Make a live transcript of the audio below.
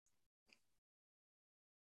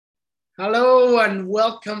Hello and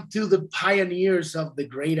welcome to the Pioneers of the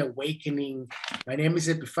Great Awakening. My name is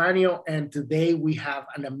Epifanio, and today we have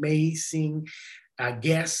an amazing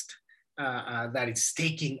guest that is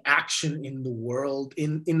taking action in the world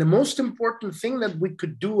in the most important thing that we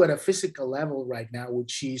could do at a physical level right now,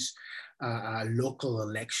 which is local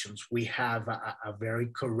elections. We have a very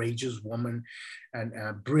courageous woman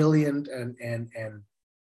and brilliant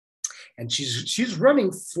and she's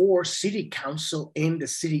running for city council in the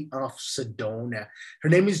city of Sedona. Her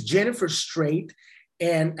name is Jennifer Strait,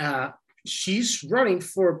 and she's running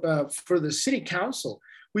for the city council,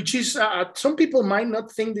 which is some people might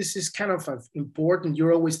not think this is kind of important.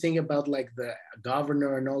 You're always thinking about like the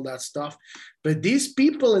governor and all that stuff, but these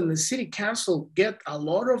people in the city council get a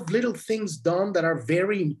lot of little things done that are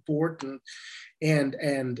very important,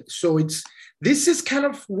 and so this is kind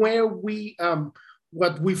of where we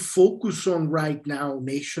what we focus on right now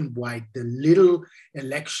nationwide, the little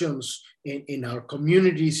elections in our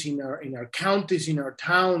communities, in our counties, in our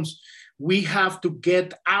towns. We have to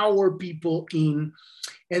get our people in.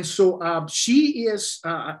 And so she is,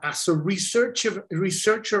 as a researcher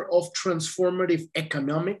of transformative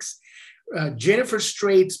economics, Jennifer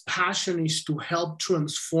Strait's passion is to help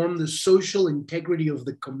transform the social integrity of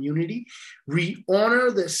the community,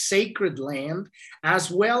 re-honor the sacred land, as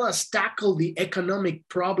well as tackle the economic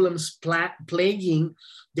problems plaguing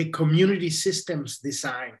the community systems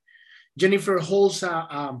design. Jennifer holds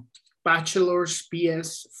a bachelor's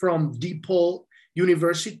PS from DePaul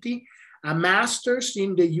University, a master's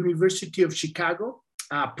in the University of Chicago,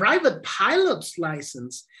 a private pilot's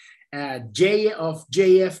license,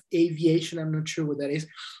 JF Aviation, I'm not sure what that is,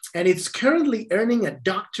 and it's currently earning a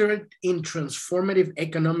doctorate in transformative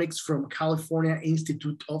economics from California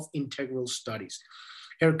Institute of Integral Studies.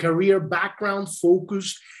 Her career background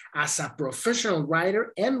focused as a professional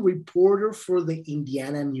writer and reporter for the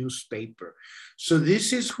Indiana newspaper. So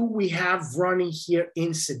this is who we have running here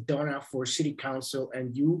in Sedona for city council,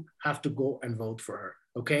 and you have to go and vote for her,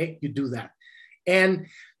 okay? You do that. And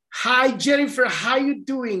hi, Jennifer, how you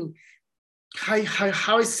doing?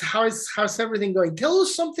 How's everything going? Tell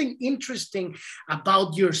us something interesting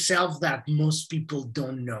about yourself that most people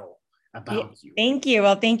don't know about you. Thank you.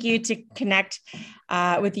 Well, thank you to connect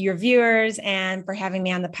with your viewers and for having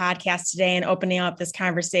me on the podcast today and opening up this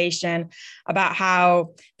conversation about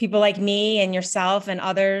how people like me and yourself and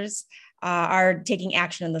others are taking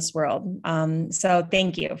action in this world. So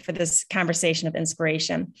thank you for this conversation of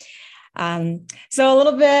inspiration. So a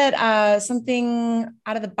little bit, something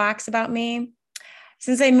out of the box about me.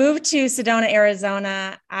 Since I moved to Sedona,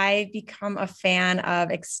 Arizona, I've become a fan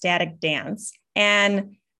of ecstatic dance.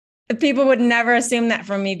 And people would never assume that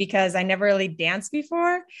from me because I never really danced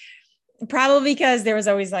before, probably because there was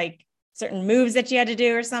always like certain moves that you had to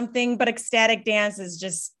do or something. But ecstatic dance is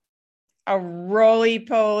just a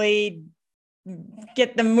roly-poly,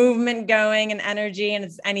 get the movement going and energy, and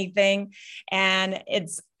it's anything. And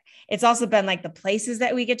it's also been like the places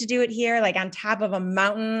that we get to do it here, like on top of a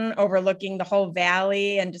mountain overlooking the whole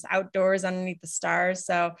valley and just outdoors underneath the stars.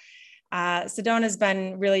 So Sedona has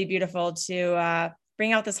been really beautiful to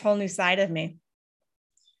bring out this whole new side of me.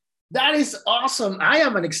 That is awesome. I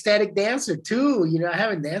am an ecstatic dancer too. You know, I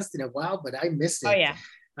haven't danced in a while, but I miss it. Oh yeah.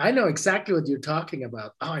 I know exactly what you're talking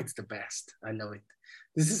about. Oh, it's the best. I love it.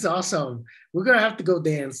 This is awesome. We're going to have to go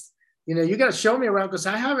dance. You know, you got to show me around because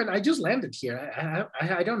I just landed here.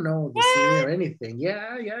 I don't know the city or anything.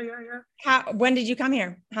 Yeah. When did you come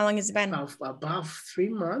here? How long has it been? About 3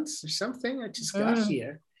 months or something. I just got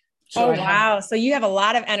here. So wow. So you have a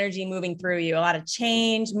lot of energy moving through you, a lot of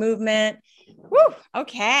change, movement. Woo.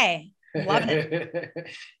 Okay. Love it.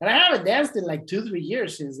 And I haven't danced in like 2-3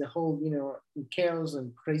 years since the whole, chaos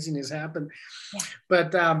and craziness happened. Yeah.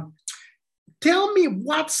 But tell me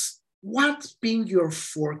what's been your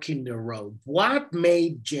fork in the road? What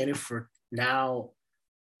made Jennifer now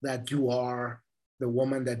that you are the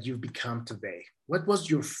woman that you've become today? What was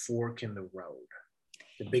your fork in the road?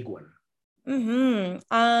 The big one.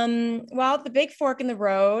 Well, the big fork in the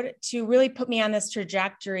road to really put me on this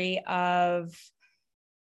trajectory of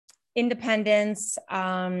independence,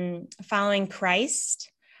 following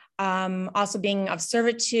Christ, also being of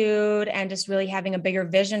servitude and just really having a bigger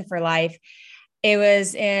vision for life. It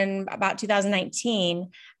was in about 2019,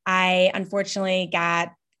 I unfortunately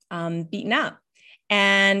got beaten up.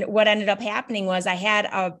 And what ended up happening was I had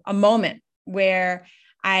a moment where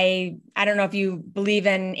I don't know if you believe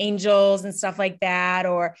in angels and stuff like that,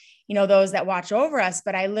 or, those that watch over us,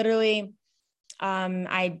 but I literally,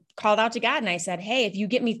 I called out to God and I said, hey, if you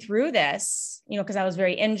get me through this, because I was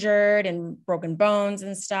very injured and broken bones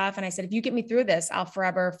and stuff. And I said, if you get me through this, I'll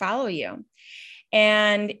forever follow you.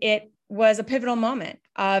 And it was a pivotal moment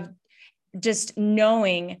of just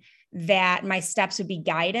knowing that my steps would be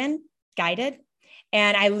guided.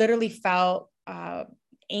 And I literally felt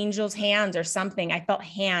angels' hands or something. I felt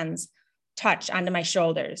hands touch onto my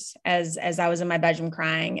shoulders as I was in my bedroom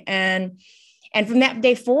crying. And from that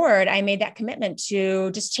day forward, I made that commitment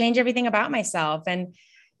to just change everything about myself. And,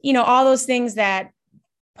 all those things that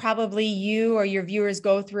probably you or your viewers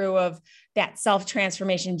go through of that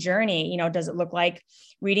self-transformation journey. Does it look like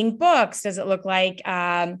reading books? Does it look like,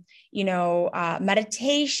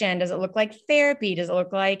 meditation? Does it look like therapy? Does it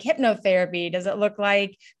look like hypnotherapy? Does it look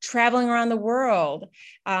like traveling around the world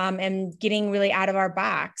and getting really out of our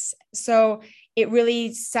box? So it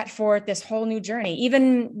really set forth this whole new journey,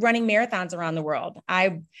 even running marathons around the world.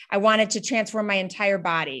 I wanted to transform my entire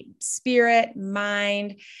body, spirit,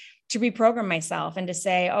 mind, to reprogram myself and to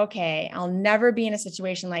say, okay, I'll never be in a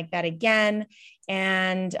situation like that again.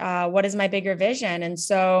 And what is my bigger vision? And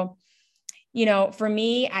so, for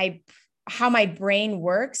me, how my brain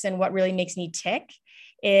works and what really makes me tick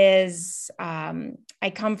is I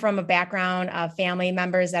come from a background of family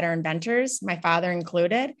members that are inventors, my father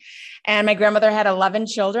included, and my grandmother had 11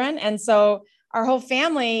 children. And so our whole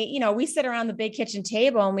family, we sit around the big kitchen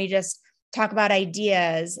table and we just talk about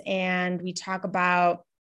ideas and we talk about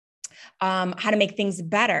how to make things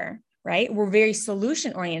better, right? We're very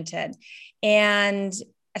solution oriented. And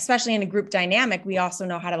especially in a group dynamic, we also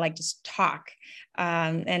know how to just talk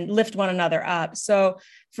and lift one another up. So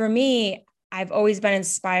for me, I've always been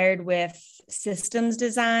inspired with systems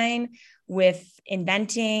design, with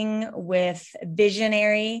inventing, with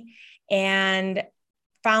visionary, and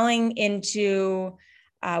falling into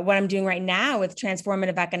what I'm doing right now with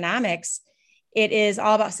transformative economics. It is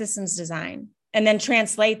all about systems design. And then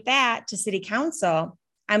translate that to city council.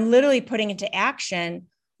 I'm literally putting into action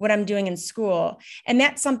what I'm doing in school. And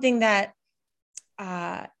that's something that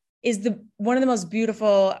is one of the most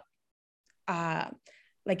beautiful,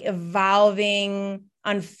 evolving,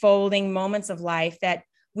 unfolding moments of life that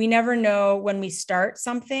we never know when we start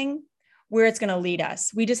something where it's going to lead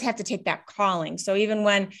us. We just have to take that calling. So even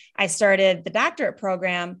when I started the doctorate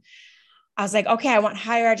program, I was like, okay, I want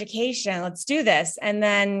higher education. Let's do this. And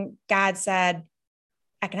then God said,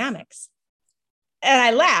 economics. And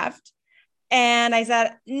I laughed and I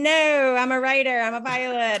said, no, I'm a writer. I'm a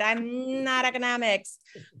pilot. I'm not economics.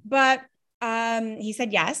 But he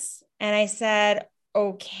said, yes. And I said,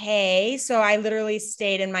 okay. So I literally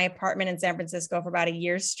stayed in my apartment in San Francisco for about a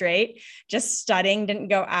year straight, just studying, didn't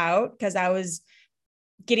go out because I was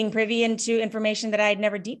getting privy into information that I had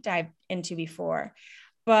never deep dived into before.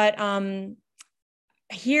 But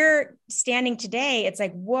here standing today, it's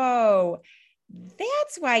like, whoa,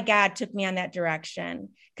 that's why God took me on that direction.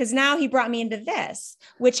 Because now he brought me into this,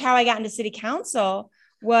 which how I got into city council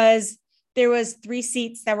was there was 3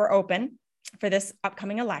 seats that were open for this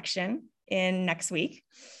upcoming election in next week,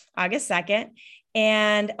 August 2nd,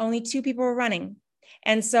 and only 2 people were running.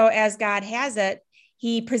 And so as God has it,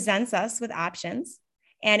 he presents us with options,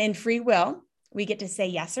 and in free will, we get to say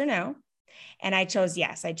yes or no. And I chose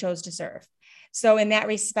yes, I chose to serve. So in that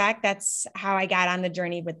respect, that's how I got on the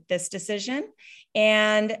journey with this decision.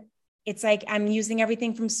 And it's like, I'm using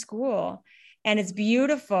everything from school and it's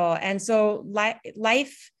beautiful. And so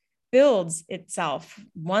life builds itself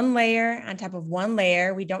one layer on top of one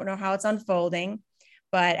layer. We don't know how it's unfolding,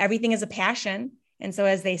 but everything is a passion. And so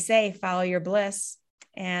as they say, follow your bliss.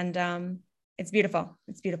 And it's beautiful.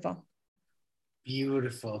 It's beautiful.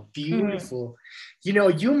 Beautiful, beautiful.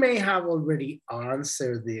 You may have already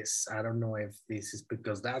answered this. I don't know if this is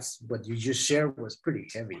because that's what you just shared was pretty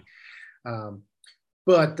heavy.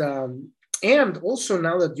 But and also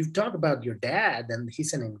now that you've talked about your dad and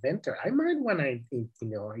he's an inventor, I might want to,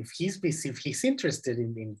 if he's interested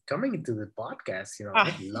in coming into the podcast,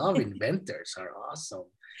 I love inventors are awesome.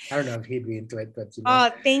 I don't know if he'd be into it, but Oh,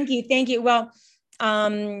 thank you. Well,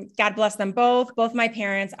 God bless them both. Both my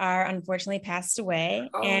parents are unfortunately passed away.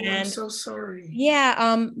 Oh, and I'm so sorry.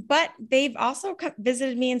 Yeah. But they've also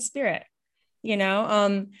visited me in spirit,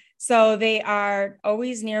 so they are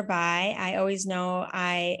always nearby. I always know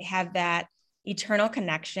I have that eternal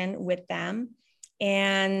connection with them.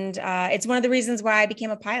 And it's one of the reasons why I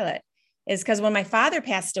became a pilot is because when my father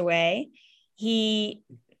passed away, he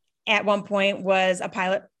at one point was a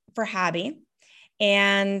pilot for hobby.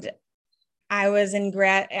 And I was in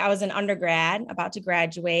undergrad, about to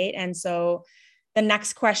graduate. And so the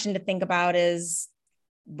next question to think about is,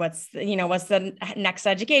 what's the next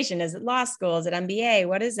education? Is it law school? Is it MBA?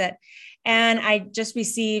 What is it? And I just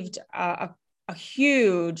received a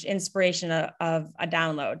huge inspiration of a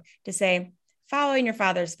download to say, follow in your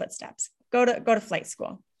father's footsteps, go to flight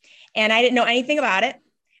school. And I didn't know anything about it.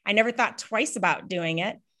 I never thought twice about doing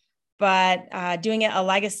it, but doing it a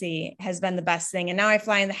legacy has been the best thing. And now I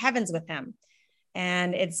fly in the heavens with him.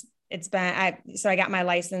 And it's been, so I got my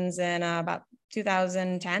license in about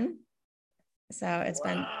 2010. So it's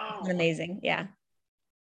been Wow. amazing. Yeah.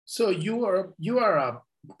 So you are a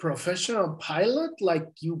professional pilot, like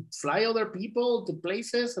you fly other people to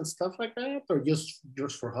places and stuff like that, or just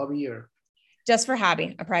for hobby, or Just for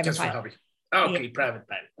hobby, a private just for pilot. hobby? Yeah. Okay, private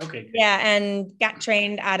pilot. Okay, good. Yeah, and got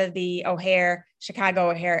trained out of the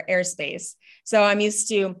Chicago O'Hare airspace. So I'm used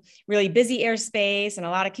to really busy airspace and a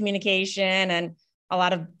lot of communication and a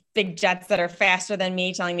lot of big jets that are faster than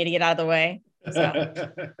me telling me to get out of the way. So,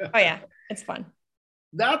 oh yeah, it's fun.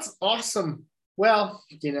 That's awesome. Well,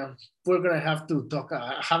 we're gonna have to talk.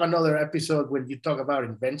 Have another episode when you talk about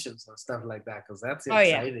inventions and stuff like that, because that's Oh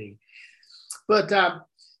yeah. exciting. But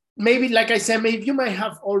maybe, like I said, maybe you might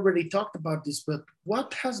have already talked about this. But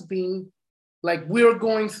what has been like we're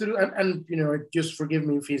going through, and just forgive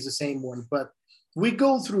me if it's the same one, but we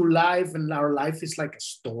go through life, and our life is like a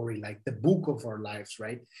story, like the book of our lives,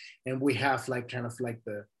 right? And we have like kind of like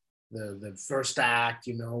the first act,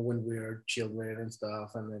 when we're children and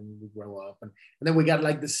stuff, and then we grow up, and then we got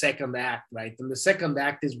like the second act, right? And the second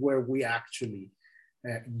act is where we actually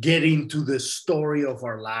get into the story of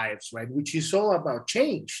our lives, right? Which is all about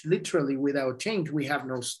change. Literally, without change, we have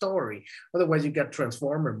no story. Otherwise, you got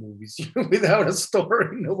Transformer movies. Without a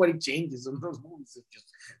story, nobody changes in those movies. It's just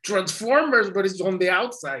Transformers, but it's on the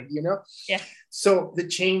outside, Yeah. So the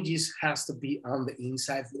changes has to be on the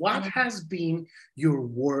inside. What has been your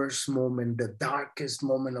worst moment, the darkest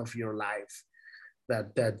moment of your life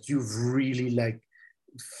that you've really like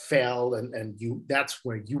felt, and you that's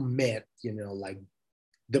where you met, like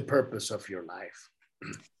the purpose of your life?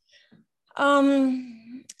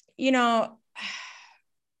 You know,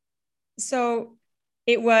 so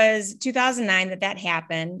it was 2009 that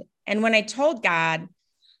happened. And when I told God,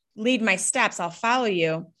 lead my steps, I'll follow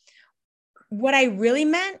you, what I really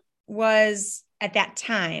meant was at that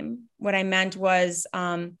time, what I meant was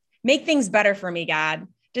make things better for me, God.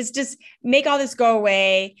 Just make all this go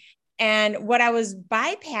away. And what I was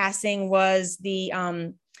bypassing was the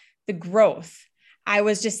growth. I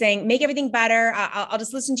was just saying, make everything better. I'll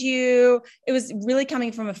just listen to you. It was really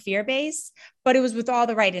coming from a fear base, but it was with all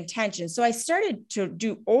the right intentions. So I started to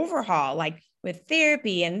do overhaul, like with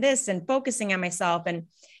therapy and this, and focusing on myself, and,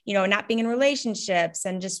 not being in relationships,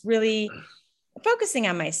 and just really focusing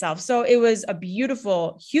on myself. So it was a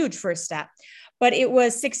beautiful, huge first step. But it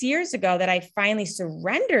was 6 years ago that I finally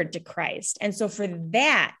surrendered to Christ. And so for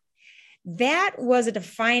that was a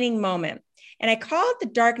defining moment. And I call it the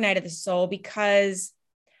dark night of the soul because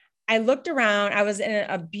I looked around. I was in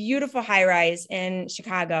a beautiful high rise in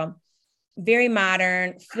Chicago, very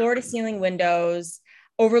modern, floor to ceiling windows,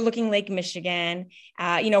 overlooking Lake Michigan,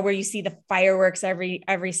 where you see the fireworks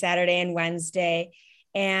every Saturday and Wednesday.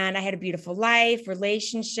 And I had a beautiful life,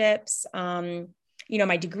 relationships,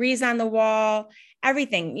 my degrees on the wall,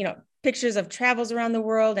 everything, pictures of travels around the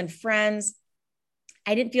world and friends.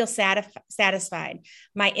 I didn't feel satisfied.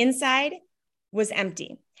 My inside was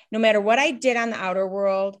empty. No matter what I did on the outer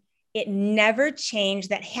world, it never changed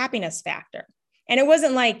that happiness factor. And it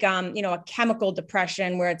wasn't like, a chemical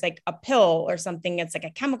depression where it's like a pill or something. It's like a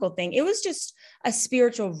chemical thing. It was just a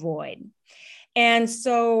spiritual void. And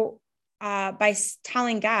so by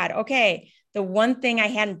telling God, okay, the one thing I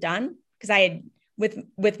hadn't done, because I had,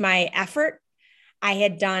 with my effort, I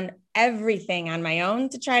had done everything on my own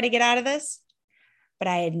to try to get out of this, but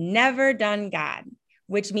I had never done God,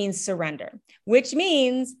 which means surrender, which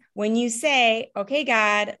means when you say, okay,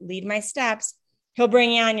 God, lead my steps, he'll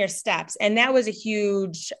bring you on your steps. And that was a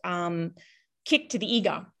huge kick to the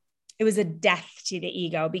ego. It was a death to the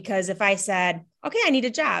ego, because if I said, okay, I need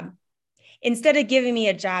a job, instead of giving me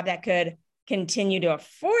a job that could continue to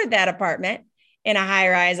afford that apartment in a high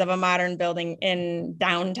rise of a modern building in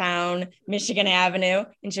downtown Michigan Avenue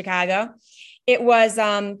in Chicago, it was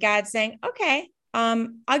God saying, okay,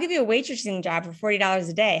 I'll give you a waitressing job for $40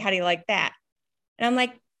 a day. How do you like that? And I'm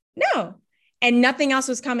like, no. And nothing else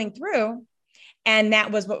was coming through. And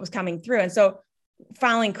that was what was coming through. And so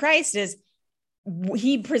following Christ is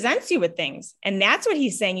he presents you with things, and that's what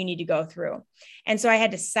he's saying you need to go through. And so I had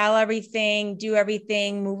to sell everything, do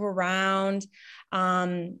everything, move around.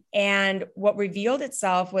 And what revealed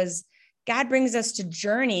itself was God brings us to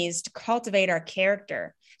journeys to cultivate our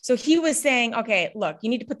character. So he was saying, okay, look, you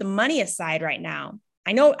need to put the money aside right now.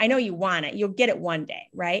 I know you want it. You'll get it one day,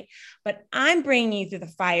 right? But I'm bringing you through the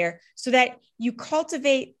fire so that you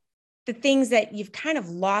cultivate the things that you've kind of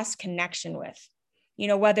lost connection with,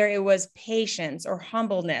 whether it was patience or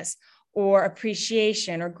humbleness or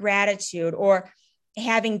appreciation or gratitude or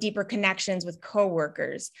having deeper connections with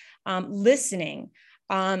coworkers, listening,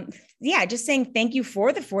 just saying thank you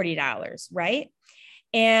for the $40, right?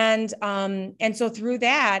 And so through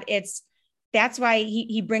that, that's why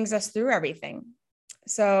he brings us through everything.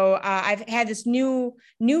 So I've had this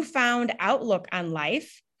newfound outlook on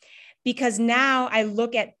life, because now I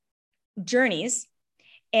look at journeys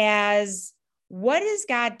as, what is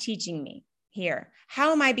God teaching me here?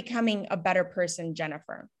 How am I becoming a better person,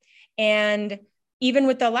 Jennifer? And even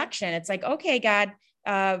with the election, it's like, okay, God,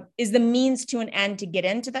 is the means to an end to get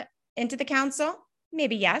into the council?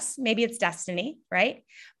 Maybe yes, maybe it's destiny, right?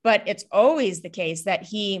 But it's always the case that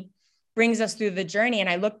he brings us through the journey. And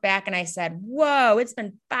I look back and I said, whoa, it's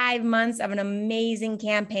been 5 months of an amazing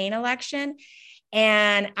campaign election.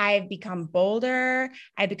 And I've become bolder.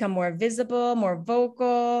 I've become more visible, more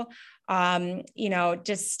vocal,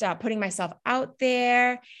 just putting myself out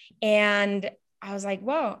there. And I was like,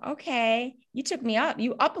 whoa, okay, you took me up.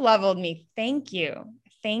 You up-leveled me. Thank you.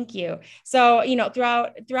 Thank you. So,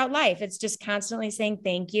 throughout life, it's just constantly saying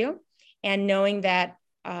thank you, and knowing that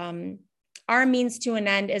our means to an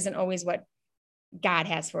end isn't always what God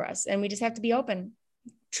has for us. And we just have to be open,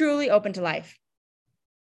 truly open to life.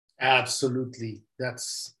 Absolutely.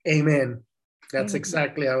 That's amen. That's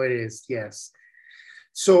exactly how it is. Yes.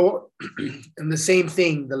 So, and the same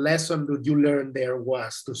thing, the lesson that you learned there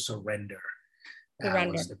was to surrender.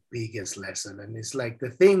 That was the biggest lesson. And it's like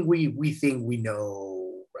the thing we think we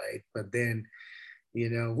know, right? But then, we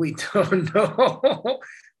don't know.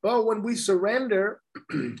 But when we surrender,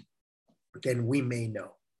 then we may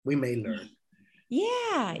know, we may learn.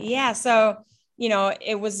 Yeah. Yeah. So,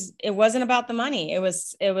 it wasn't about the money. It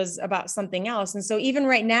was about something else. And so even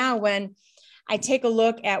right now, when I take a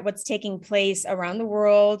look at what's taking place around the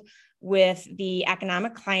world with the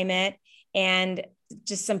economic climate, and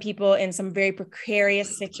just some people in some very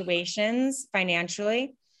precarious situations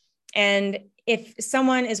financially. And if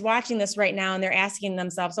someone is watching this right now and they're asking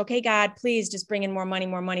themselves, okay, God, please just bring in more money,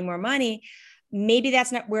 more money, more money. Maybe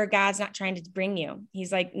that's not where God's not trying to bring you.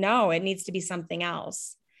 He's like, no, it needs to be something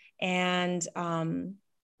else. And and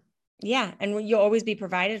you'll always be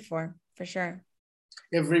provided for sure.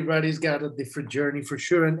 Everybody's got a different journey for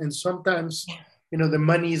sure. And sometimes, the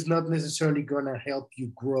money is not necessarily going to help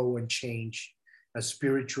you grow and change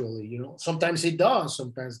spiritually. Sometimes it does.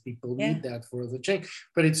 Sometimes people need that for the change.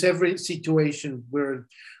 But it's every situation where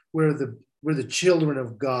we're the children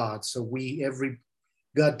of God. So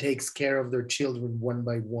God takes care of their children one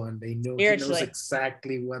by one. He knows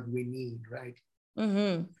exactly what we need, right?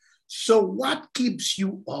 Mm-hmm. So what keeps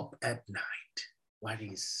you up at night? What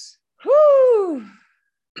is? Whew.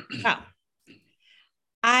 Well,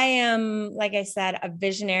 I am, like I said, a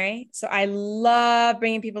visionary. So I love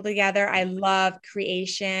bringing people together. I love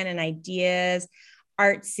creation and ideas,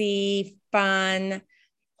 artsy, fun.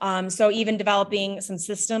 So even developing some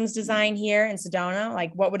systems design here in Sedona,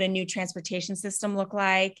 like what would a new transportation system look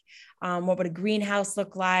like? What would a greenhouse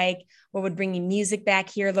look like? What would bringing music back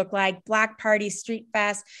here look like? Block parties, street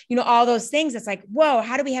fest, all those things. It's like, whoa,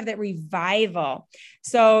 how do we have that revival?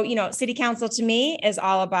 So, city council to me is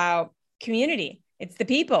all about community. It's the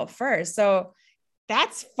people first. So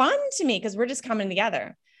that's fun to me because we're just coming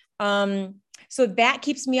together. So that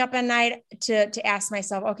keeps me up at night to ask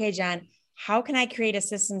myself, okay, Jen, how can I create a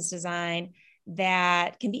systems design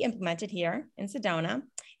that can be implemented here in Sedona?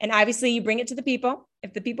 And obviously you bring it to the people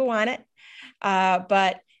if the people want it.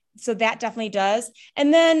 But so that definitely does.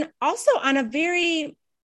 And then also on a very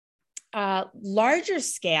larger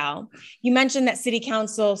scale, you mentioned that city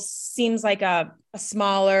council seems like a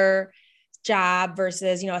smaller job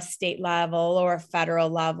versus, a state level or a federal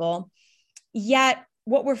level. Yet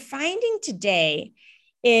what we're finding today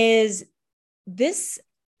is this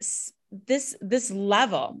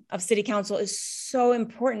level of city council is so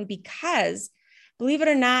important because, believe it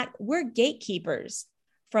or not, we're gatekeepers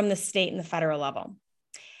from the state and the federal level.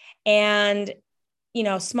 And,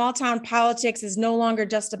 small town politics is no longer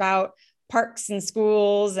just about parks and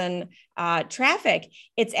schools and traffic.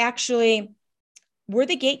 It's actually, we're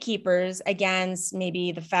the gatekeepers against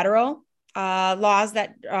maybe the federal laws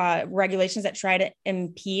that regulations that try to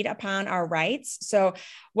impede upon our rights. So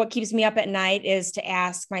what keeps me up at night is to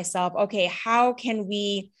ask myself, okay, how can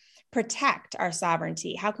we protect our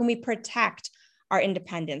sovereignty? How can we protect our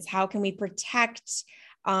independence? How can we protect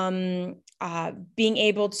being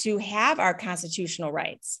able to have our constitutional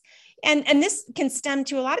rights? And this can stem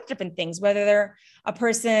to a lot of different things, whether a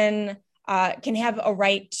person can have a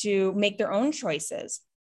right to make their own choices.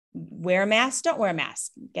 Wear a mask, don't wear a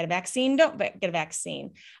mask. Get a vaccine, don't get a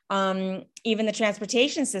vaccine. Even the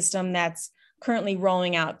transportation system that's currently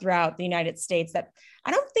rolling out throughout the United States that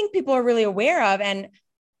I don't think people are really aware of. And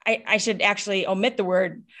I should actually omit the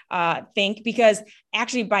word think, because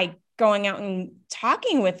actually by going out and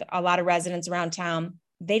talking with a lot of residents around town,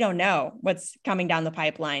 they don't know what's coming down the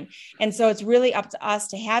pipeline. And so it's really up to us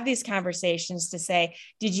to have these conversations to say,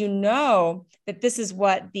 did you know that this is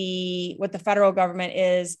what the federal government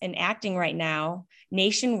is enacting right now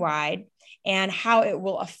nationwide, and how it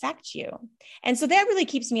will affect you? And so that really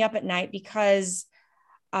keeps me up at night, because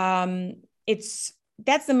that's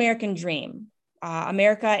the American dream.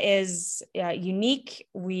 America is unique.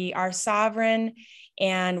 We are sovereign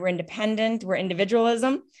and we're independent. We're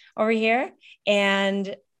individualism over here.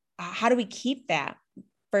 And how do we keep that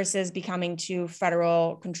versus becoming too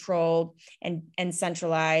federal controlled and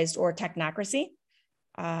centralized, or technocracy?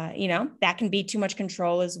 That can be too much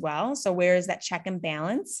control as well. So where is that check and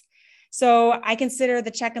balance? So I consider the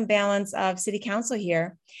check and balance of city council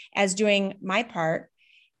here as doing my part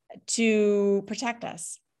to protect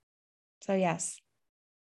us. So yes.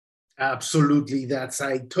 Absolutely.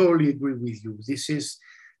 I totally agree with you. This is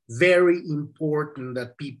very important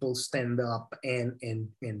that people stand up and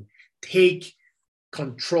take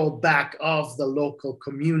control back of the local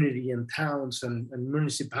community and towns and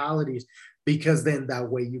municipalities, because then that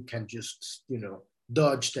way you can just,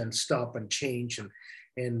 dodge and stop and change.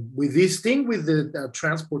 And with this thing, with the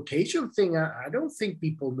transportation thing, I don't think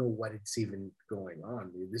people know what it's even going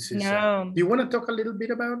on. This is. No. Do you want to talk a little bit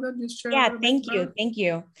about that? Just share. Yeah, thank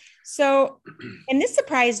you. So, and this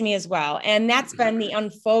surprised me as well. And that's been the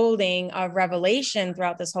unfolding of revelation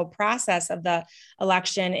throughout this whole process of the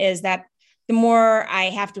election, is that the more I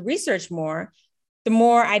have to research more, the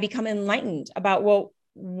more I become enlightened about, well,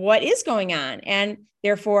 what is going on? And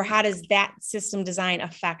therefore, how does that system design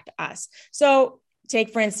affect us? So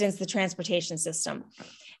take, for instance, the transportation system.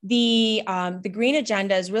 The green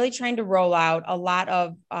agenda is really trying to roll out a lot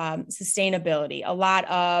of sustainability, a lot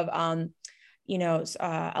of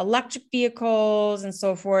electric vehicles and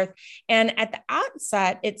so forth. And at the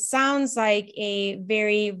outset, it sounds like a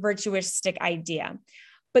very virtuistic idea.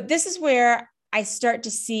 But this is where I start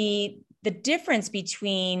to see the difference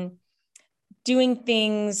between doing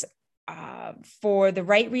things for the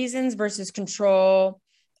right reasons versus control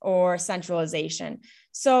or centralization.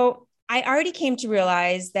 So I already came to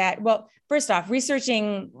realize that, well, first off,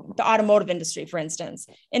 researching the automotive industry, for instance,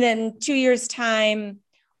 and in 2 years' time,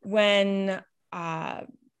 when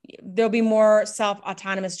there'll be more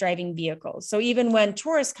self-autonomous driving vehicles. So even when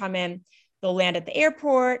tourists come in, they'll land at the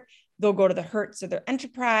airport, they'll go to the Hertz or their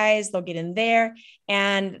Enterprise, they'll get in there,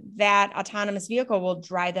 and that autonomous vehicle will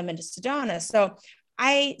drive them into Sedona. So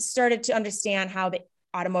I started to understand how the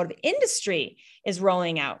automotive industry is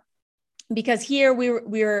rolling out, because here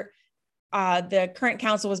the current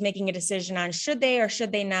council was making a decision on should they or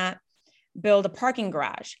should they not build a parking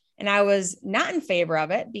garage. And I was not in favor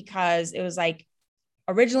of it, because it was like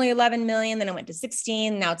originally 11 million, then it went to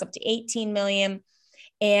 16, now it's up to 18 million.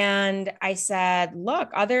 And I said, look,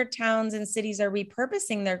 other towns and cities are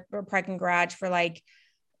repurposing their parking garage for like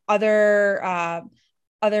other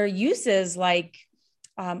uses, like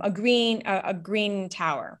a green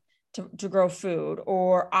tower to grow food,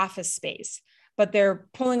 or office space. But they're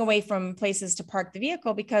pulling away from places to park the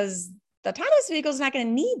vehicle because the autonomous vehicle is not going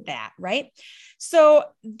to need that, right? So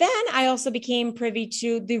then I also became privy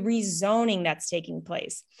to the rezoning that's taking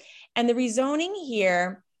place. And the rezoning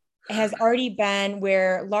here has already been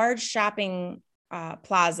where large shopping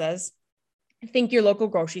plazas, think your local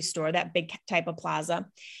grocery store, that big type of plaza,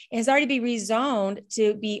 has already been rezoned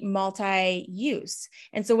to be multi-use.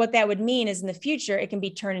 And so what that would mean is in the future, it can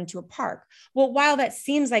be turned into a park. Well, while that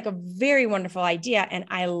seems like a very wonderful idea, and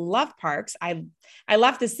I love parks, I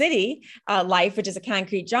left the city life, which is a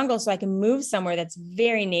concrete jungle, so I can move somewhere that's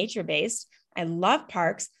very nature-based. I love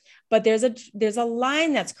parks, but there's a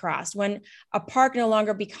line that's crossed when a park no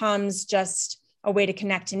longer becomes just a way to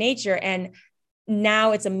connect to nature, and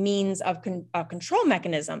now it's a means of a control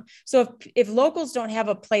mechanism. So if locals don't have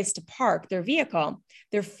a place to park their vehicle,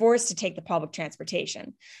 they're forced to take the public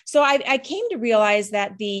transportation. So I came to realize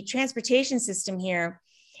that the transportation system here,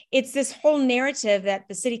 it's this whole narrative that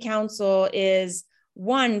the city council is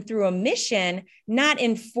one through a mission, not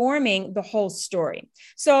informing the whole story.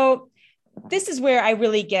 So this is where I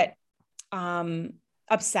really get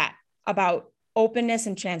upset about openness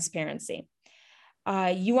and transparency.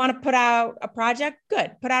 You want to put out a project?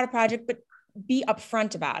 Good, put out a project, but be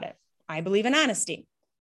upfront about it. I believe in honesty.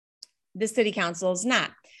 The city council is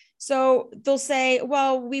not. So they'll say,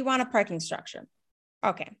 well, we want a parking structure.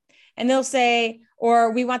 Okay. And they'll say,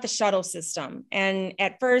 or we want the shuttle system. And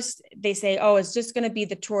at first they say, oh, it's just going to be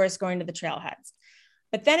the tourists going to the trailheads.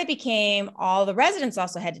 But then it became all the residents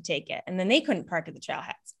also had to take it, and then they couldn't park at the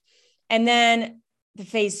trailheads. And then the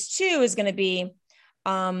phase 2 is going to be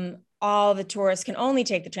all the tourists can only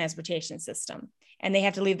take the transportation system, and they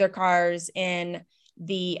have to leave their cars in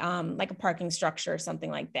the like a parking structure or something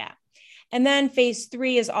like that. And then phase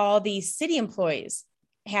 3 is all the city employees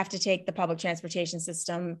have to take the public transportation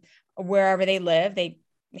system wherever they live. They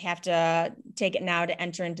have to take it now to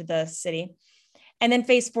enter into the city. And then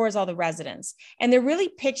phase 4 is all the residents. And they're really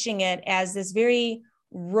pitching it as this very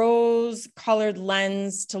rose-colored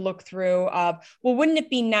lens to look through of, well, wouldn't it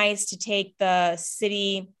be nice to take the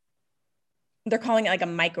city, they're calling it like a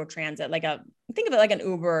microtransit, think of it like an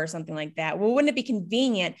Uber or something like that. Well, wouldn't it be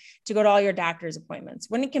convenient to go to all your doctor's appointments?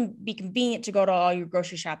 Wouldn't it be convenient to go to all your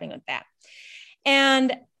grocery shopping with that?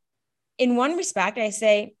 And in one respect, I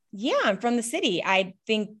say, yeah, I'm from the city. I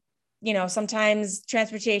think, sometimes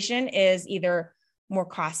transportation is either more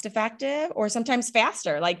cost effective or sometimes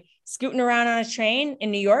faster, like scooting around on a train in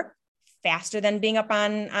New York, faster than being up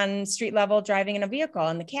on street level, driving in a vehicle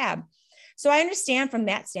in the cab. So I understand from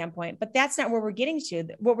that standpoint, but that's not where we're getting to.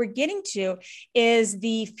 What we're getting to is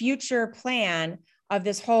the future plan of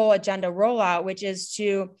this whole agenda rollout, which is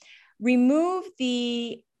to remove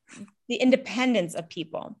the independence of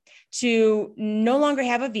people, to no longer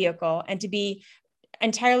have a vehicle and to be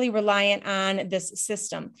entirely reliant on this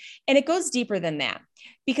system. And it goes deeper than that,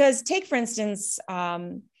 because take, for instance,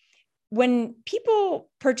 when people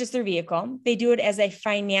purchase their vehicle, they do it as a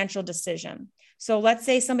financial decision. So let's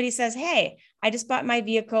say somebody says, hey, I just bought my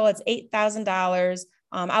vehicle. It's $8,000.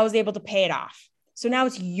 I was able to pay it off. So now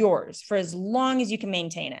it's yours for as long as you can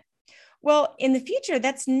maintain it. Well, in the future,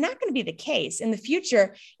 that's not going to be the case. In the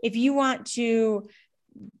future, if you want to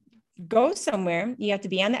go somewhere, you have to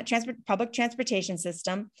be on that public transportation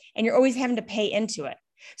system, and you're always having to pay into it.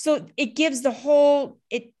 So it gives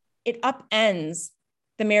it upends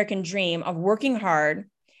the American dream of working hard,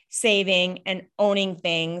 saving and owning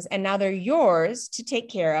things. And now they're yours to take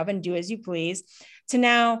care of and do as you please, to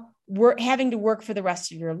now having to work for the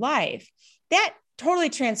rest of your life. That totally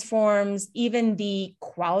transforms even the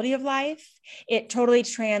quality of life. It totally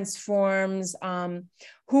transforms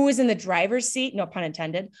who is in the driver's seat, no pun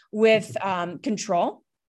intended, with control.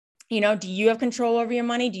 Do you have control over your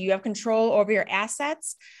money? Do you have control over your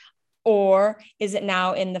assets? Or is it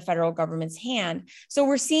now in the federal government's hand? So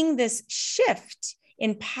we're seeing this shift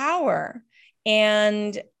in power,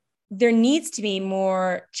 and there needs to be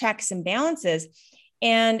more checks and balances.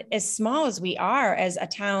 And as small as we are as a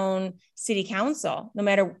town city council, no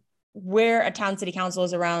matter where a town city council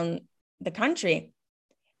is around the country,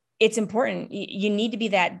 it's important. You need to be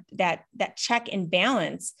that check and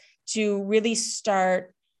balance to really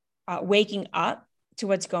start waking up to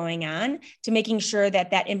what's going on, to making sure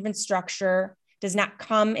that infrastructure does not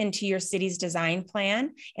come into your city's design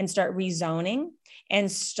plan and start rezoning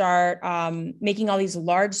and start making all these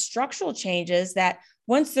large structural changes that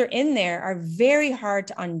once they're in there are very hard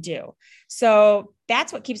to undo. So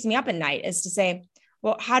that's what keeps me up at night, is to say,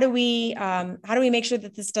 well, how do we make sure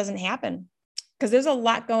that this doesn't happen? Because there's a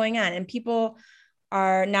lot going on and people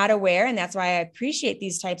are not aware. And that's why I appreciate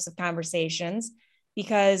these types of conversations,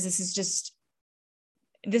 because this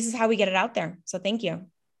is how we get it out there. So thank you.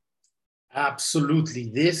 Absolutely.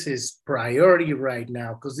 This is priority right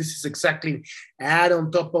now, because this is exactly, add on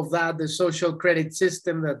top of that the social credit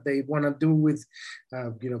system that they want to do with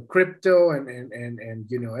crypto and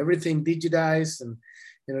everything digitized. And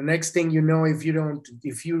next thing you know, if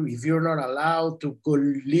you're not allowed to go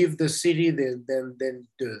leave the city, then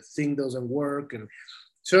the thing doesn't work. And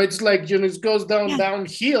so it's like, it goes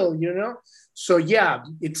downhill, So yeah,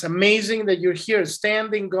 it's amazing that you're here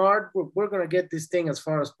standing guard. We're going to get this thing as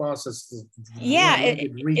far as possible. Yeah.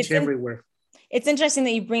 Reach everywhere. It's interesting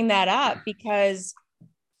that you bring that up, because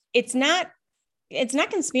it's not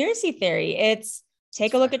conspiracy theory. It's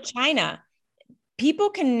take a look at China.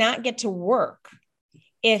 People cannot get to work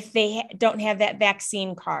if they don't have that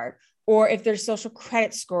vaccine card, or if their social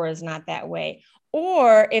credit score is not that way,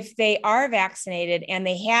 or if they are vaccinated and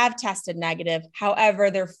they have tested negative,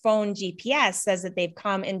 however, their phone GPS says that they've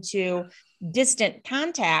come into distant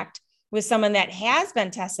contact with someone that has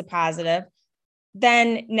been tested positive,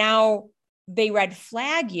 then now they red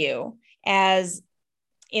flag you as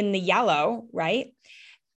in the yellow, right?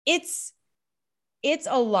 It's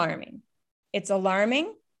alarming. It's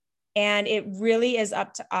alarming. And it really is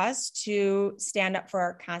up to us to stand up for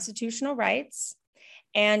our constitutional rights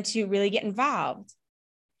and to really get involved.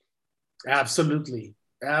 Absolutely.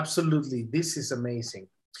 This is amazing.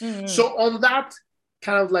 Mm-hmm. So on that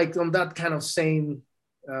kind of same,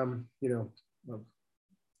 kind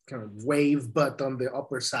of wave, but on the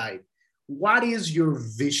upper side, what is your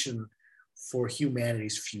vision for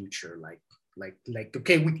humanity's future? Like,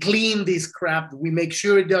 okay, we clean this crap, we make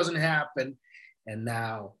sure it doesn't happen. And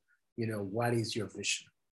now, what is your vision?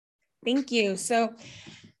 Thank you. So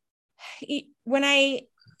when I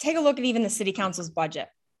take a look at even the city council's budget,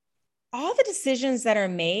 all the decisions that are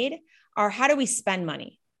made are how do we spend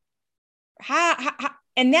money?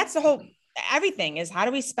 And that's the whole, everything is how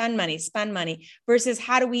do we spend money versus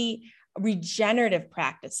how do we regenerative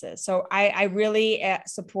practices. So I really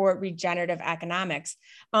support regenerative economics.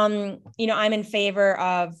 I'm in favor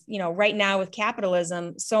of, right now with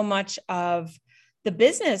capitalism, so much of the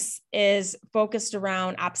business is focused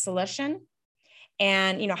around obsolescence.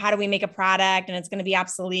 And, how do we make a product and it's going to be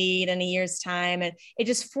obsolete in a year's time? And it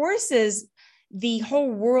just forces the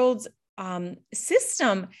whole world's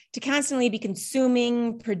system to constantly be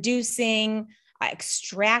consuming, producing,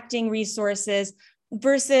 extracting resources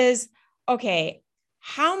versus, okay,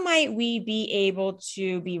 how might we be able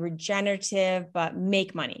to be regenerative but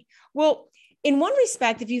make money? Well, in one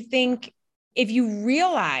respect, if you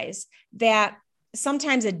realize that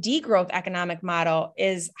sometimes a degrowth economic model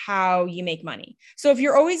is how you make money. So if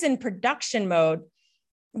you're always in production mode,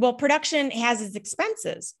 well, production has its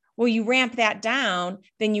expenses. Well, you ramp that down,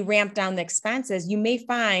 then you ramp down the expenses. You may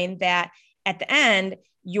find that at the end,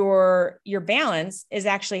 your balance is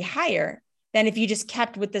actually higher than if you just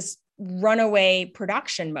kept with this runaway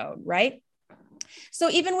production mode, right? So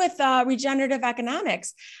even with regenerative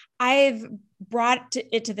economics, I've brought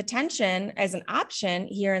it to the attention as an option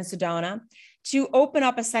here in Sedona to open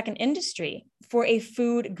up a second industry for a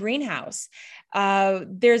food greenhouse.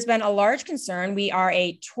 There's been a large concern. We are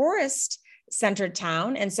a tourist-centered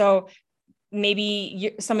town. And so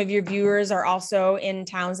maybe some of your viewers are also in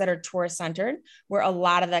towns that are tourist-centered, where a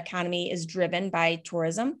lot of the economy is driven by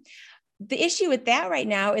tourism. The issue with that right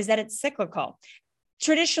now is that it's cyclical.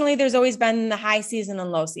 Traditionally, there's always been the high season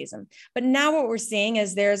and low season. But now what we're seeing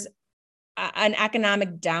is there's an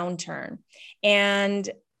economic downturn. And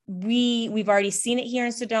we've already seen it here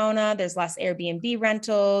in Sedona. There's less Airbnb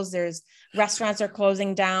rentals. There's restaurants are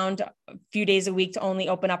closing down to a few days a week to only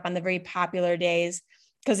open up on the very popular days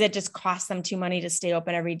because it just costs them too money to stay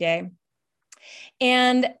open every day.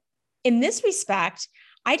 And in this respect,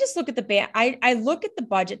 I just look at I look at the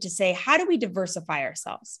budget to say, how do we diversify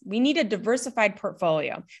ourselves? We need a diversified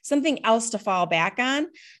portfolio, something else to fall back on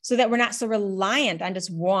so that we're not so reliant on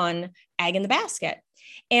just one egg in the basket.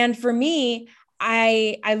 And for me,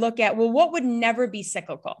 I look at, well, what would never be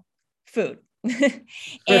cyclical? Food.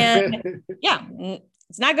 And yeah,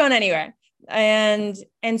 it's not going anywhere. And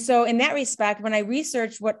so in that respect, when I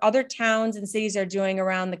research what other towns and cities are doing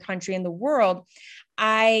around the country and the world,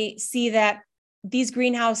 I see that these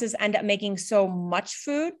greenhouses end up making so much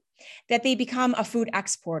food that they become a food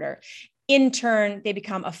exporter. In turn, they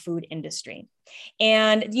become a food industry.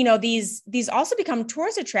 And, these also become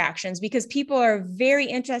tourist attractions because people are very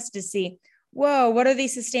interested to see, whoa, what are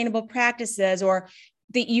these sustainable practices? Or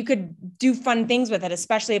that you could do fun things with it,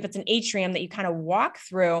 especially if it's an atrium that you kind of walk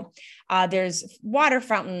through. There's water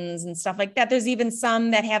fountains and stuff like that. There's even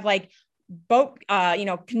some that have like boat,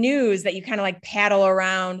 canoes that you kind of like paddle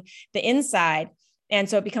around the inside. And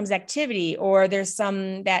so it becomes activity. Or there's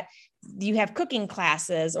some that you have cooking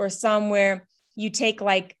classes, or some where you take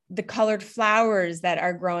like the colored flowers that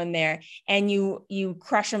are growing there and you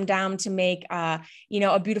crush them down to make, a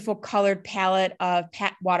beautiful colored palette of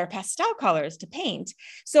water pastel colors to paint.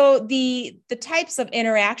 So the types of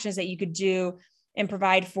interactions that you could do and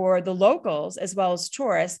provide for the locals as well as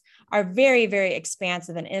tourists are very, very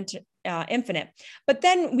expansive and infinite. But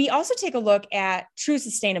then we also take a look at true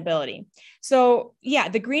sustainability. So yeah,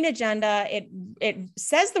 the green agenda, it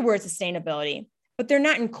says the word sustainability, but they're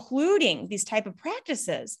not including these type of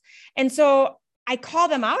practices. And so I call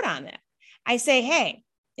them out on it. I say, hey,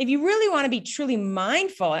 if you really want to be truly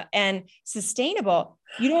mindful and sustainable,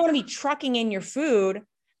 you don't want to be trucking in your food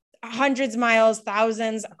hundreds of miles,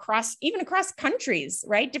 thousands across countries,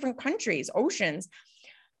 right? Different countries, oceans.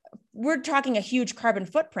 We're talking a huge carbon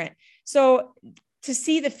footprint. So to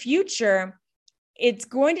see the future, it's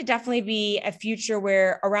going to definitely be a future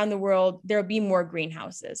where around the world, there'll be more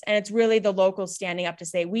greenhouses. And it's really the locals standing up to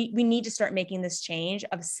say, we need to start making this change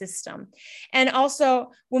of system. And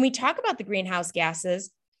also when we talk about the greenhouse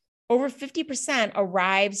gases, over 50%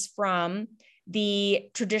 arrives from the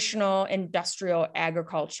traditional industrial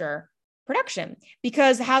agriculture production,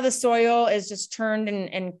 because how the soil is just turned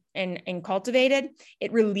and cultivated,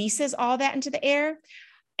 it releases all that into the air.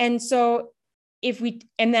 And so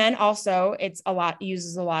and then also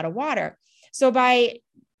uses a lot of water. So by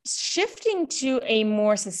shifting to a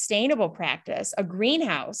more sustainable practice, a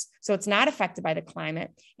greenhouse, so it's not affected by the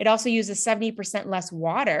climate. It also uses 70% less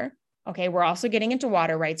water. Okay, we're also getting into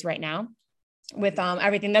water rights right now with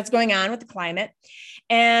everything that's going on with the climate.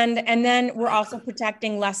 And then we're also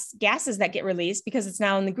protecting less gases that get released because it's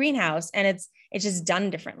now in the greenhouse and it's just done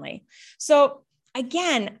differently. So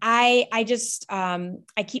again, I just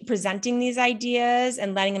I keep presenting these ideas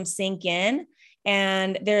and letting them sink in.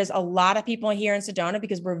 And there's a lot of people here in Sedona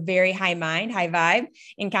because we're very high mind, high vibe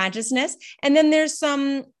in consciousness. And then there's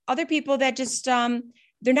some other people that just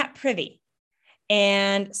they're not privy.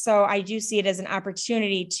 And so I do see it as an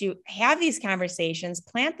opportunity to have these conversations,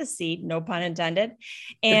 plant the seed, no pun intended,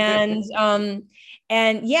 and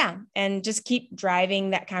yeah, and just keep driving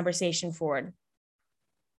that conversation forward.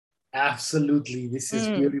 Absolutely. This is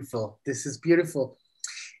beautiful. This is beautiful.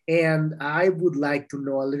 And I would like to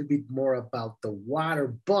know a little bit more about the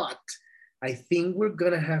water, but I think we're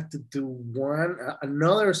gonna have to do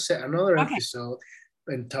another Okay. episode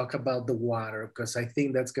and talk about the water, because I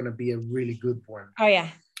think that's gonna be a really good one. Oh yeah.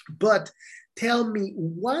 But tell me,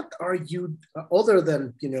 what are you, other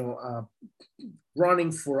than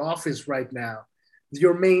running for office right now,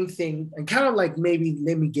 your main thing, and kind of like, maybe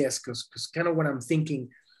let me guess, because kind of what I'm thinking,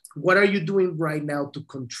 what are you doing right now to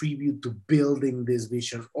contribute to building this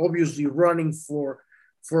vision? Obviously, running for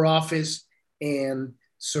office and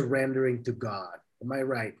surrendering to God. Am I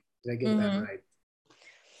right? Did I get that right?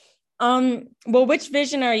 Well, which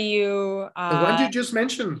vision are you? The one you just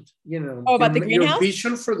mentioned. About the greenhouse? Your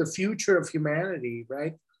vision for the future of humanity,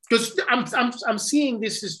 right? Because I'm seeing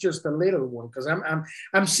this is just a little one, because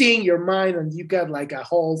I'm seeing your mind, and you got like a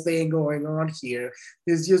whole thing going on here.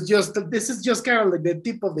 This is just kind of like the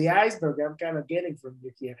tip of the iceberg I'm kind of getting from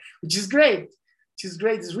you here, which is great.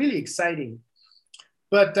 It's really exciting.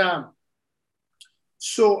 But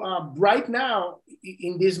right now,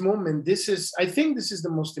 in this moment, I think this is the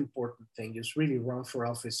most important thing, is really run for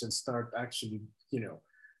office and start actually,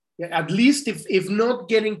 at least if not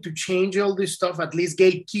getting to change all this stuff, at least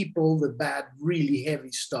gatekeep all the bad, really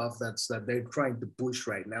heavy stuff that they're trying to push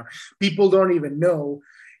right now. People don't even know.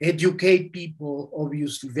 Educate people,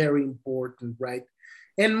 obviously very important, right?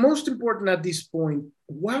 And most important at this point,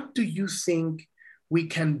 what do you think we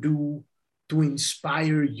can do to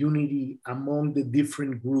inspire unity among the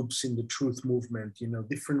different groups in the truth movement,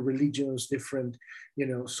 different religions, different,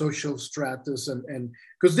 social stratus, and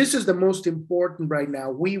because this is the most important right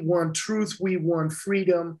now. We want truth, we want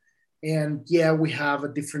freedom, and yeah, we have a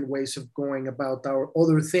different ways of going about our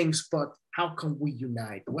other things, but how can we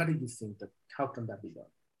unite? What do you think how can that be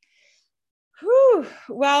done?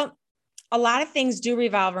 Well, a lot of things do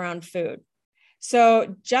revolve around food.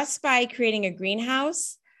 So just by creating a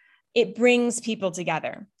greenhouse, it brings people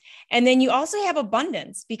together. And then you also have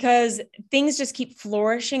abundance because things just keep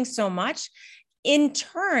flourishing so much. In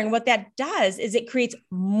turn, what that does is it creates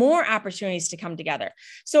more opportunities to come together.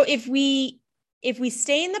 So if we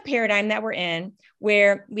stay in the paradigm that we're in,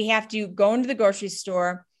 where we have to go into the grocery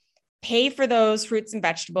store, pay for those fruits and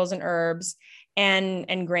vegetables and herbs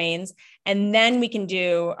and grains, and then we can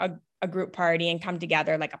do a group party and come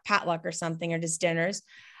together like a potluck or something, or just dinners.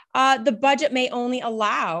 The budget may only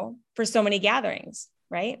allow for so many gatherings,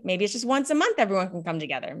 right? Maybe it's just once a month everyone can come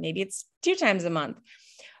together. Maybe it's 2 times a month.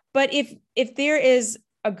 But if there is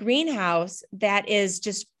a greenhouse that is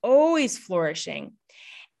just always flourishing,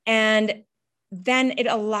 and then it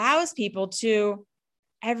allows people to,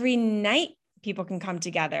 every night people can come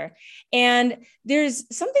together. And there's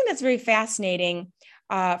something that's very fascinating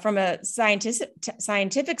from a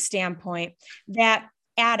scientific standpoint, that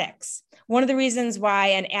addicts, one of the reasons why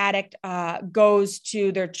an addict goes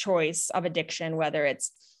to their choice of addiction, whether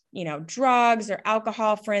it's, drugs or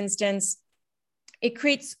alcohol, for instance, it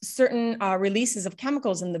creates certain releases of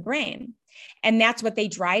chemicals in the brain. And that's what they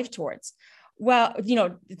drive towards. Well,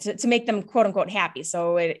 to make them quote unquote happy.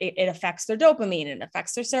 So it affects their dopamine, and it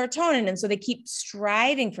affects their serotonin. And so they keep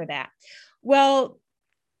striving for that. Well,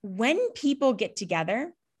 when people get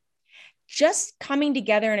together, just coming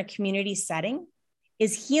together in a community setting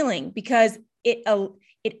is healing, because it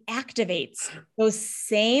activates those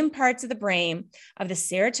same parts of the brain of the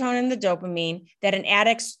serotonin, the dopamine, that an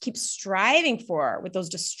addict keeps striving for with those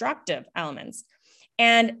destructive elements.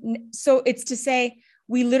 And so it's to say,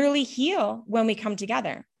 we literally heal when we come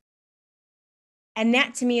together. And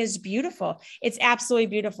that to me is beautiful. It's absolutely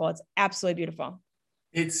beautiful. It's absolutely beautiful.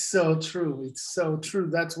 It's so true. It's so true.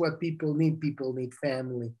 That's what people need. People need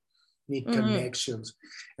family, need connections.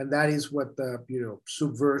 And that is what the,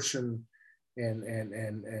 subversion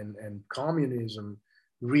and communism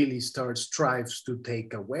really strives to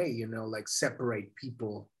take away, like separate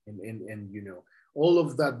people and all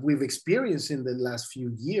of that we've experienced in the last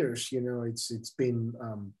few years. It's been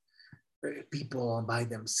people by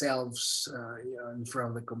themselves in front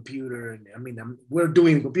of the computer. And I mean, we're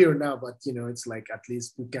doing the computer now, but it's like at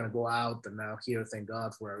least we can go out. And now here, thank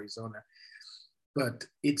God for Arizona. But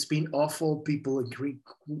it's been awful. People agree,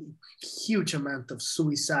 huge amount of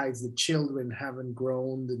suicides. The children haven't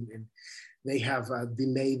grown and they have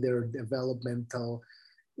delayed their developmental.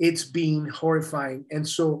 It's been horrifying. And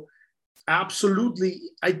so absolutely,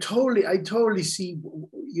 I totally see,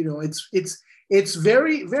 it's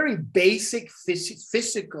very, very basic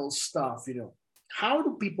physical stuff. How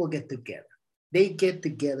do people get together? They get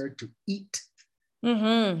together to eat.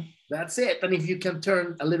 Mm-hmm. That's it. And if you can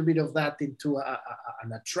turn a little bit of that into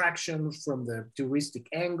an attraction from the touristic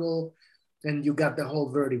angle, and you got the whole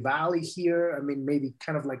Verde Valley here. I mean, maybe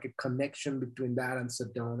kind of like a connection between that and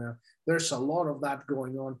Sedona. There's a lot of that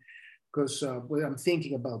going on because I'm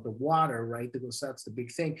thinking about the water, right? Because that's the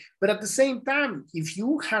big thing. But at the same time, if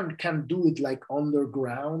you can do it like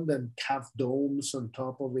underground and have domes on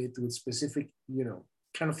top of it with specific,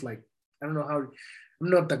 kind of like, I don't know how, I'm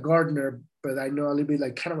not a gardener, but I know a little bit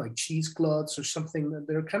like kind of like cheesecloths or something.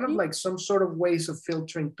 They're kind of like some sort of ways of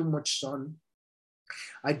filtering too much sun.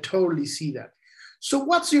 I totally see that. So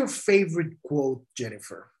what's your favorite quote,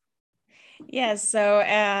 Jennifer? Yes. So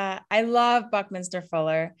I love Buckminster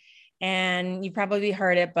Fuller, and you probably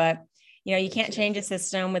heard it, but you can't change a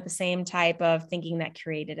system with the same type of thinking that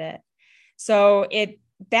created it. So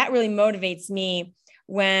that really motivates me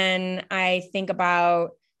when I think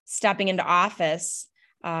about stepping into office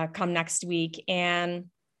come next week, and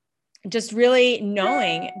just really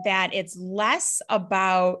knowing that it's less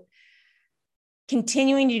about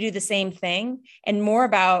continuing to do the same thing and more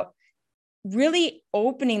about really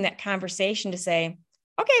opening that conversation to say,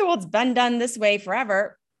 okay, well, it's been done this way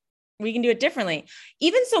forever. We can do it differently.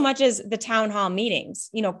 Even so much as the town hall meetings,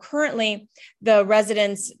 currently the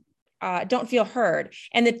residents don't feel heard.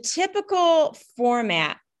 And the typical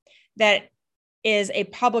format that is a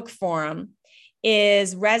public forum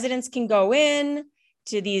is residents can go in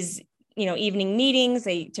to these, evening meetings.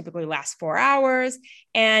 They typically last 4 hours,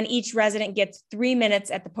 and each resident gets 3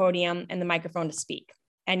 minutes at the podium and the microphone to speak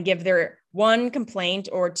and give their one complaint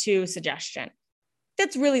or two suggestion.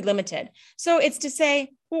 That's really limited. So it's to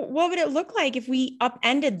say, well, what would it look like if we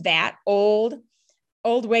upended that old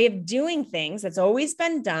way of doing things that's always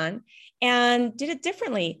been done and did it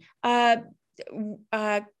differently? Rent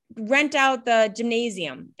out the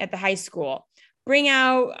gymnasium at the high school, bring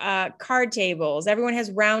out card tables. Everyone has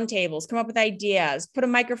round tables, come up with ideas, put a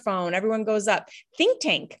microphone, everyone goes up. Think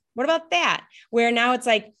tank. What about that? Where now it's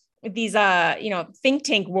like these, think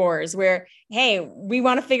tank wars where, hey, we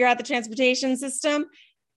want to figure out the transportation system.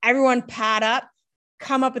 Everyone pad up,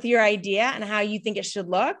 come up with your idea and how you think it should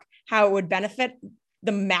look, how it would benefit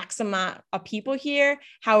the maximum of people here,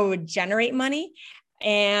 how it would generate money,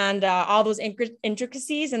 and all those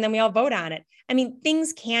intricacies, and then we all vote on it. I mean,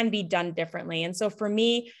 things can be done differently. And so for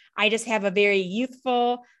me, I just have a very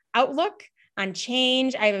youthful outlook on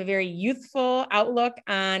change. I have a very youthful outlook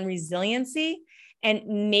on resiliency.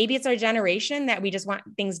 And maybe it's our generation that we just want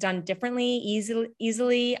things done differently,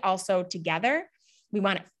 easily, also together. We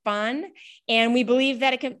want it fun. And we believe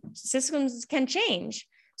that systems can change.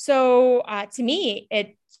 So to me,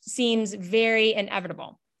 it seems very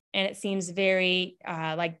inevitable. And it seems very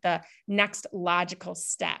like the next logical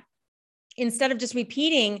step, instead of just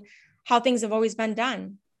repeating how things have always been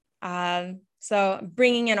done. So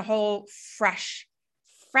bringing in a whole fresh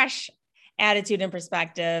attitude and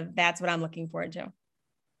perspective, that's what I'm looking forward to.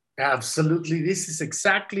 Absolutely. This is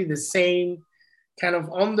exactly the same kind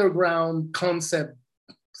of underground concept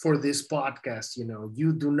for this podcast.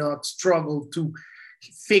 You do not struggle to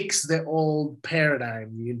fix the old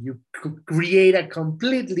paradigm. You create a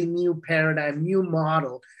completely new paradigm, new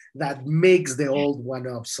model that makes the old one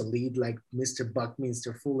obsolete, like Mr.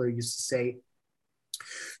 Buckminster Fuller used to say.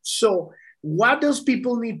 So what does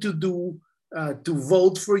people need to do to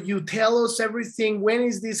vote for you? Tell us everything. When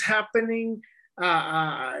is this happening?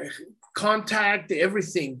 Contact,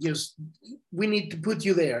 everything. Just, we need to put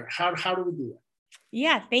you there. How do we do it?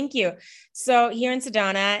 Yeah, thank you. So here in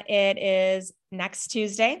Sedona, it is next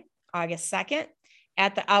Tuesday, August 2nd,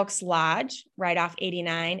 at the Elks Lodge, right off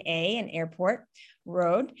 89A and Airport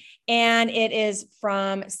Road. And it is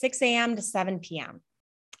from 6 a.m. to 7 p.m.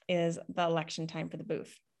 is the election time for the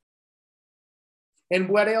booth. And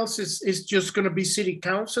what else is just going to be city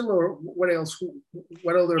council, or what else?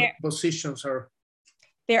 What other positions are?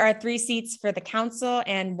 There are 3 seats for the council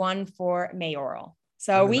and 1 for mayoral.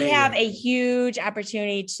 So we have a huge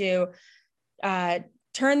opportunity to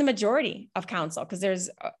turn the majority of council, because there's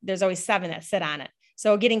always 7 that sit on it.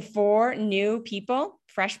 So getting 4 new people,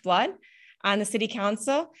 fresh blood on the city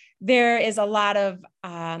council, there is a lot of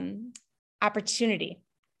opportunity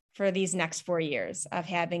for these next 4 years of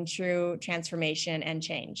having true transformation and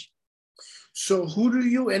change. So who do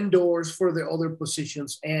you endorse for the other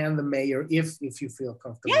positions and the mayor, if you feel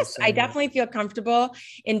comfortable? Yes, I definitely feel comfortable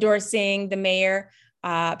endorsing the mayor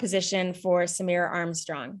position for Samira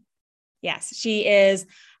Armstrong. Yes, she is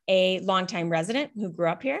a longtime resident who grew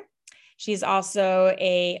up here. She's also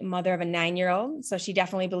a mother of a 9-year-old. So she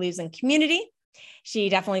definitely believes in community. She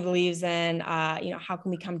definitely believes in, how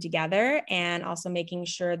can we come together, and also making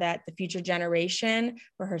sure that the future generation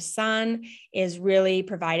for her son is really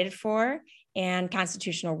provided for, and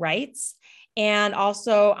constitutional rights, and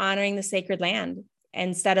also honoring the sacred land.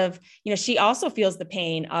 Instead of, she also feels the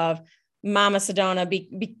pain of Mama Sedona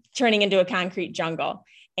be turning into a concrete jungle.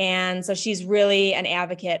 And so she's really an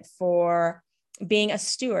advocate for being a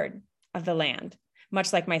steward of the land,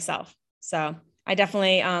 much like myself. So I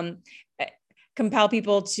definitely compel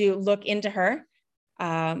people to look into her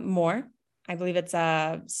more. I believe it's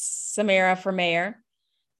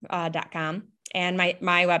samiraformayor.com. And my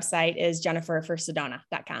website is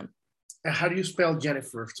jenniferforsedona.com. How do you spell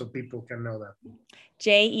Jennifer so people can know that?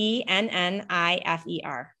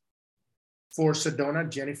 JENNIFER. For Sedona,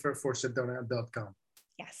 jenniferforsedona.com.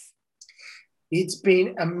 Yes. It's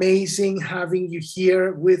been amazing having you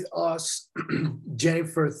here with us.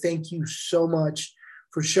 Jennifer, thank you so much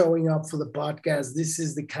for showing up for the podcast. This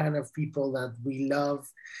is the kind of people that we love,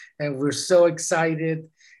 and we're so excited.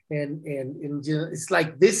 And it's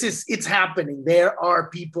like, it's happening. There are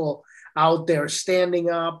people out there standing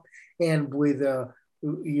up and with a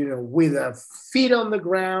feet on the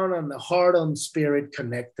ground and the heart and spirit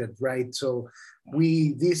connected, right? So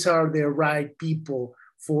these are the right people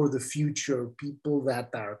for the future, people that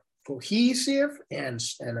are cohesive and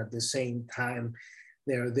at the same time,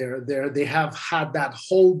 they have had that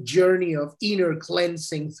whole journey of inner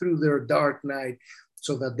cleansing through their dark night,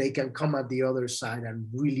 so that they can come at the other side and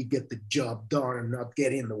really get the job done and not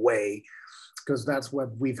get in the way. Because that's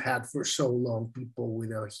what we've had for so long, people with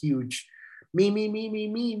a huge me.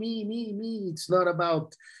 It's not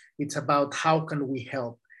about, it's about how can we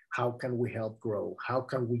help? How can we help grow? How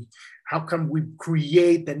can we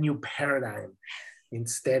create a new paradigm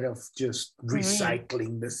instead of just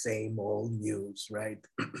recycling the same old news, right?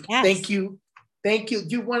 Yes. Thank you. Do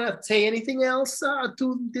you want to say anything else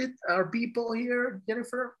to our people here,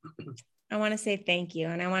 Jennifer? I want to say thank you.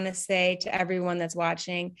 And I want to say to everyone that's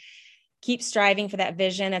watching, keep striving for that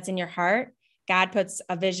vision that's in your heart. God puts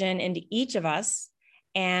a vision into each of us,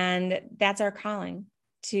 and that's our calling,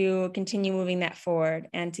 to continue moving that forward.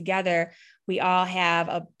 And together, we all have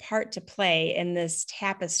a part to play in this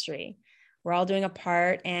tapestry. We're all doing a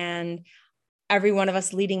part, and every one of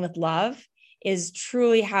us leading with love is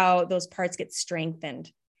truly how those parts get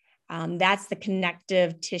strengthened. That's the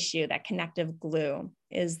connective tissue, that connective glue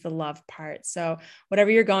is the love part. So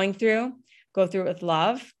whatever you're going through, go through it with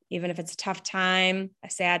love, even if it's a tough time, a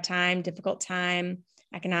sad time, difficult time,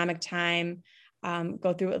 economic time,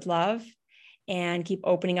 go through it with love, and keep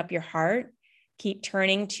opening up your heart, keep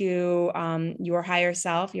turning to your higher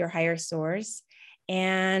self, your higher source,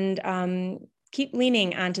 and keep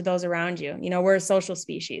leaning onto those around you. We're a social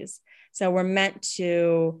species. So we're meant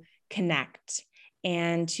to connect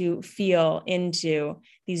and to feel into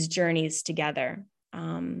these journeys together.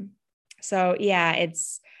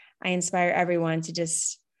 I inspire everyone to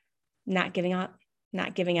just not giving up.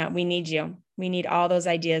 We need you. We need all those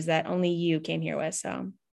ideas that only you came here with.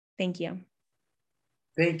 So thank you.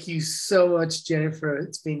 Thank you so much, Jennifer.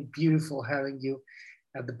 It's been beautiful having you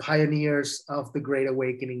at the Pioneers of the Great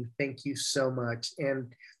Awakening. Thank you so much.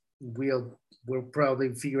 And we'll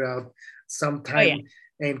probably figure out sometime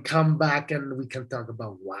and come back and we can talk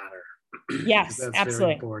about water. Yes, that's absolutely.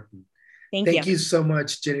 Very important. Thank you so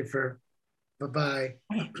much, Jennifer. Bye-bye.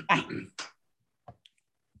 Bye.